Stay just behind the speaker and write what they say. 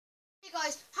Hey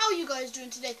guys, how are you guys doing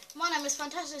today? My name is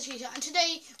Fantastic Cheetah and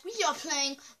today we are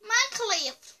playing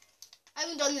Minecraft. I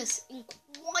haven't done this in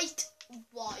quite a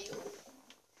while.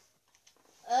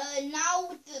 Now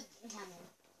with the...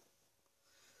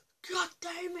 God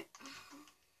damn it.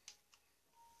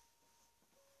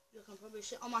 You can probably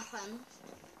sit on my hand.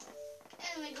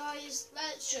 Anyway guys,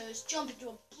 let's just jump into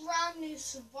a brand new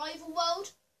survival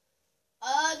world.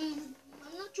 I'm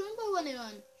not joined by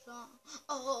anyone. So,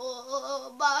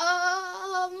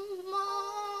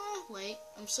 wait,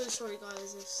 I'm so sorry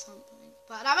guys, there's something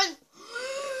bad happened.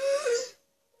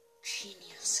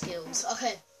 Genius skills.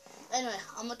 Okay, anyway,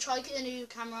 I'm gonna try to get a new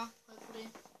camera, hopefully.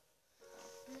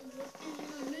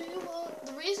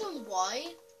 The reason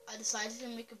why I decided to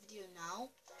make a video now,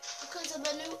 because of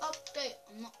the new update.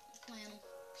 I'm not playing on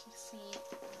PC.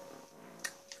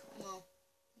 Well,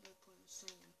 no point in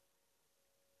saying.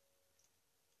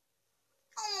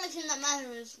 The only thing that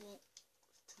matters is, well,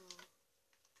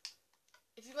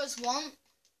 if you guys want,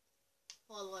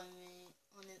 follow me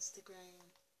on Instagram.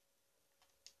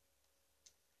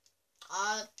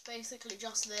 Basically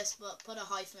just this, but put a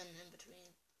hyphen in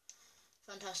between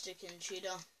Fantastic and Cheetah.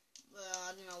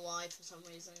 I don't know why, for some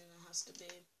reason it has to be.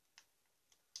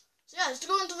 So yeah, just to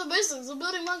go into the basics of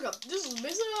building Minecraft. This is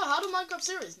basically a How to Minecraft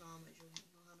series. No, I'm not sure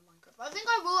How to Minecraft. I think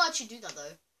I will actually do that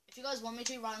though. If you guys want me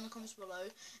to, write in the comments below.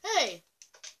 Hey,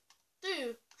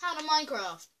 do How to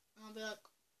Minecraft, and I'll be like,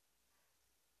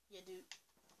 yeah, dude.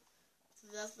 So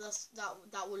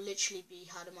that will literally be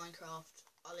How to Minecraft.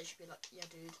 I'll literally be like, yeah,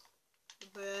 dude.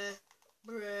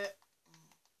 Bruh.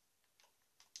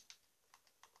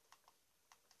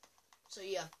 So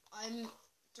yeah,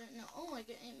 don't know. Oh, I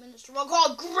get 8 minutes to rock.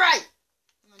 Oh, great!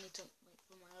 I need to wait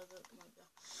for my other.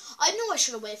 I knew I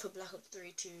should have waited for Black Ops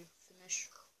 3 to finish.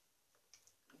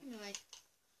 Anyway,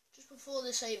 just before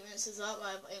this 8 minutes is up,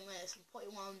 I have 8 minutes and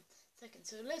 41 seconds.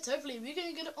 So let's hopefully we're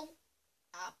gonna get it on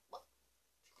apple.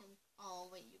 Oh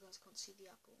wait, you guys can't see the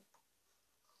apple.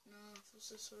 No, I feel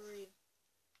so sorry.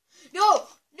 No,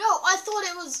 I thought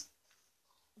it was.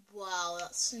 Wow,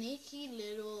 that sneaky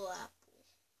little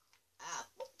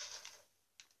apple.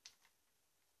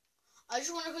 I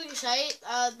just want to quickly say,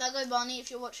 that guy Barney, if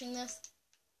you're watching this,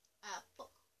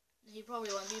 apple. He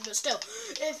probably won't be, but still,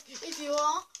 if you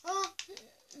are,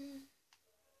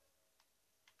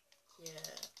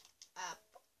 yeah,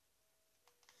 apple.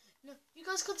 No, you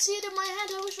guys can't see it in my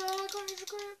hand. I wish I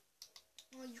could.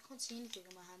 Oh, you can't see anything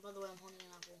in my hand. By the way, I'm holding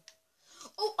an apple.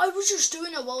 Oh, I was just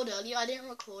doing a world earlier. I didn't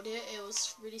record it. It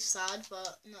was really sad,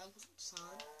 but no, it wasn't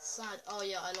sad. Sad. Oh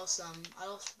yeah, I lost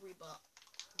Rebut.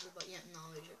 Yeah, no,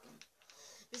 I'm joking.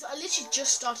 Because I literally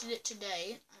just started it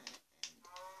today. And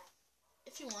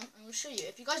if you want, I will show you.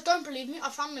 If you guys don't believe me, I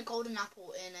found a golden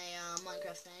apple in a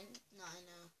Minecraft thing. Not in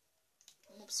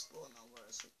a mob spawn. No, where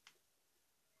is it?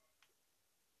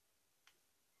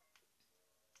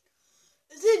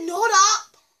 Is it not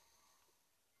up?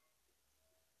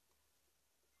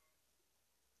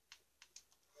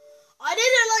 I did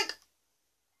it like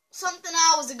something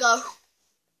hours ago.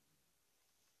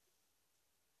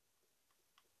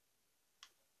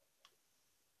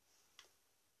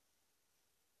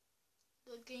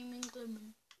 The gaming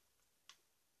lemon.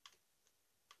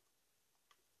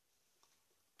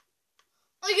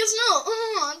 I guess not.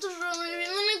 I'm just really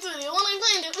minutes with you when I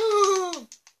find it.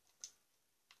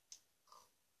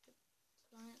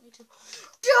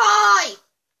 Die!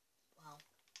 Wow,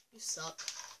 you suck.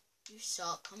 You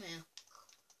suck. Come here.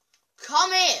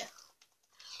 Come here.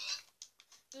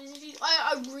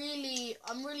 I'm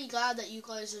really glad that you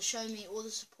guys are showing me all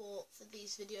the support for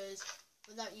these videos.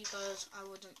 Without you guys, I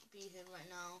wouldn't be here right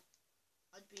now.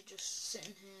 I'd be just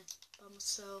sitting here by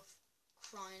myself,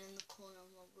 crying in the corner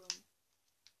of my room,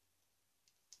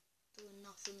 doing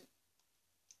nothing.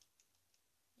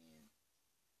 Yeah.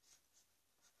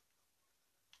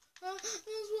 That's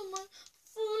what my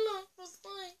full life was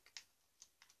like.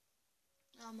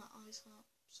 Now my eyes hurt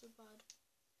so bad.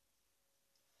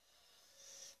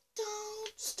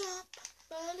 Don't stop,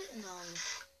 burning. No.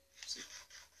 See.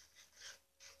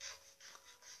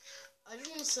 I just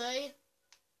want to say,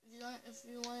 if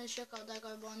you want to check out that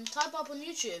guy Bonnie, type up on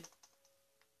YouTube.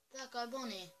 That guy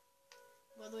Bonnie.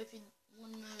 By the way, if you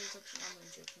want to know who's actually, I'm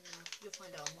not joking. You'll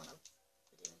find out in one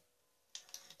video.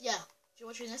 Yeah, if you're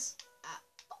watching this,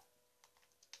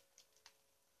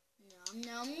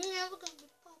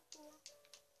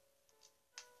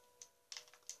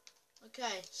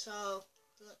 okay, so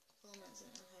look, 4 minutes in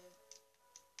here.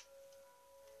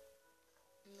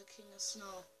 I'm the king of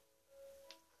snow.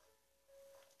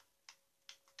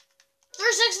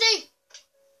 360!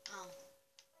 Oh.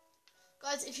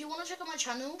 Guys, if you want to check out my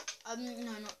channel,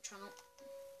 no, not channel.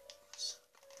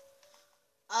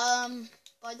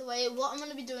 By the way, what I'm going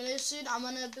to be doing is soon I'm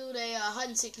going to build a hide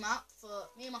and seek map for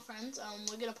me and my friends.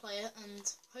 We're going to play it,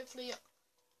 and hopefully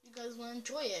you guys will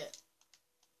enjoy it.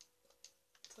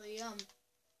 So,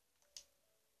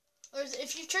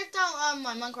 if you checked out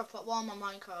my Minecraft Part 1, my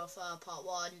Minecraft Part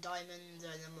 1 Diamonds,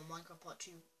 and then my Minecraft Part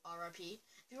 2 RIP,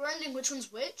 if you were wondering which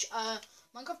one's which,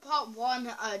 Minecraft Part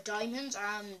 1 Diamonds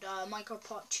and Minecraft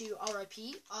Part 2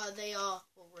 RIP, they are,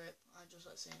 well, RIP, I just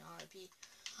like saying RIP.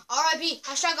 RIP!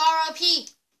 Hashtag RIP!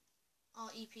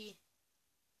 REP.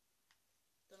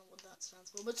 Don't know what that stands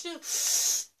for, but still.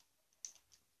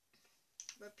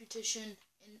 Reputation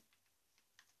in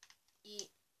eat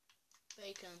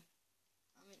bacon.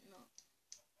 I mean, no.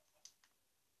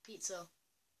 Pizza.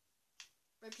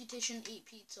 Reputation eat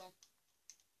pizza.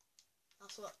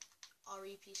 That's what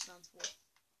REP stands for.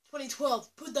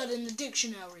 2012. Put that in the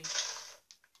dictionary.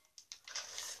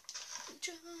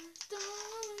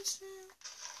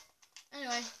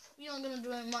 Anyway, we aren't going to do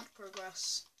much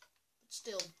progress. But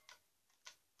still.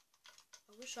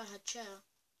 I wish I had chair.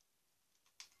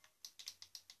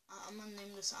 I'm going to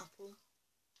name this apple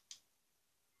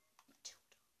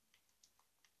Matilda.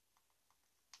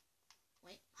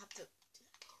 Wait, I have to do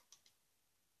that.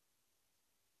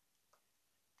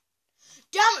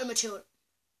 Damn it, Matilda!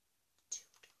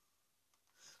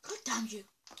 God damn you.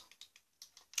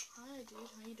 Hi, dude.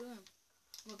 How you doing?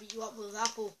 I'm going to beat you up with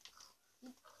apple.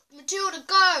 Matilda,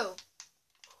 go!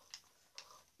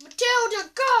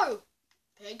 Matilda, go!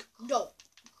 Pig, no.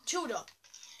 Matilda.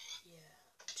 Yeah,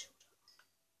 Matilda.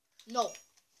 No.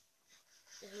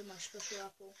 This is my special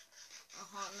apple. I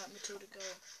can't let Matilda go.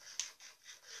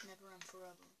 Never and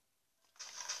forever.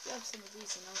 We have some of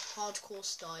these in a hardcore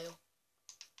style.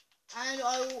 And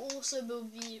I will also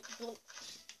be...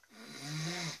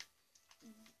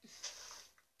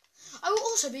 I will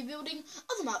also be building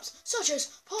other maps, such as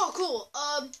parkour,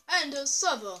 and a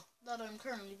server that I'm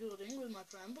currently building with my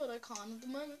friend, but I can't at the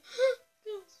moment.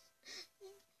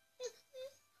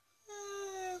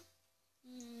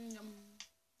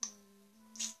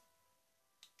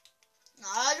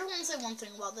 I just want to say one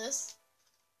thing about this.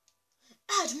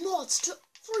 Add mods to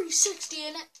 360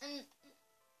 in it, and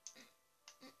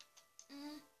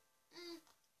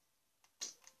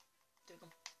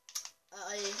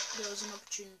there was an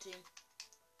opportunity,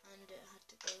 and it had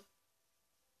to go.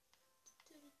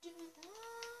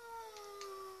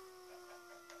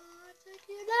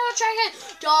 No, check it!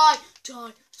 Die!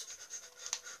 Die!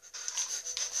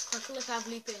 I feel like I have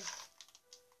leaping,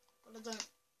 but I don't.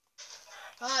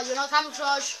 Ah, you're not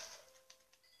camouflage!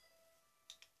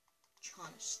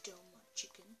 Trying to steal my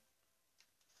chicken.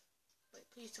 Wait,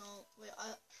 please don't. Wait,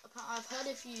 I've heard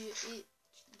if you eat.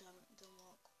 Damn it, don't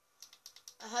work.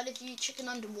 I heard if you eat chicken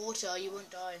underwater, you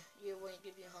won't die. You won't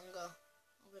give you hunger.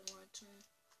 I've been lied to.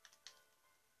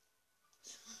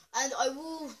 And I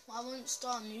won't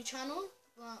start a new channel,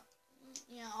 but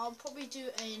yeah, I'll probably do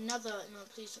another. No,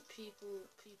 please, people,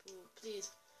 please.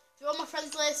 If you're on my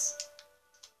friends list,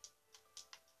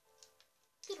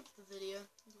 get off the video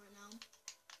right now.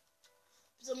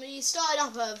 So we started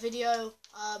up a video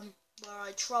where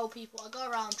I troll people. I go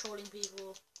around trolling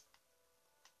people.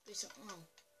 Basically, oh.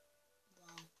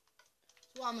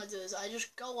 So what I'm gonna do is I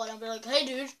just go on and be like, hey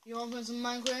dude, you wanna play some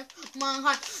Minecraft?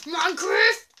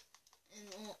 Minecraft! In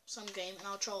some game, and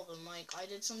I'll troll them. Like, I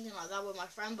did something like that with my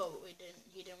friend, but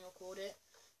he didn't record it.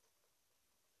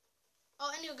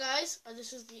 Oh, anyway guys,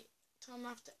 this is the time I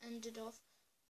have to end it off.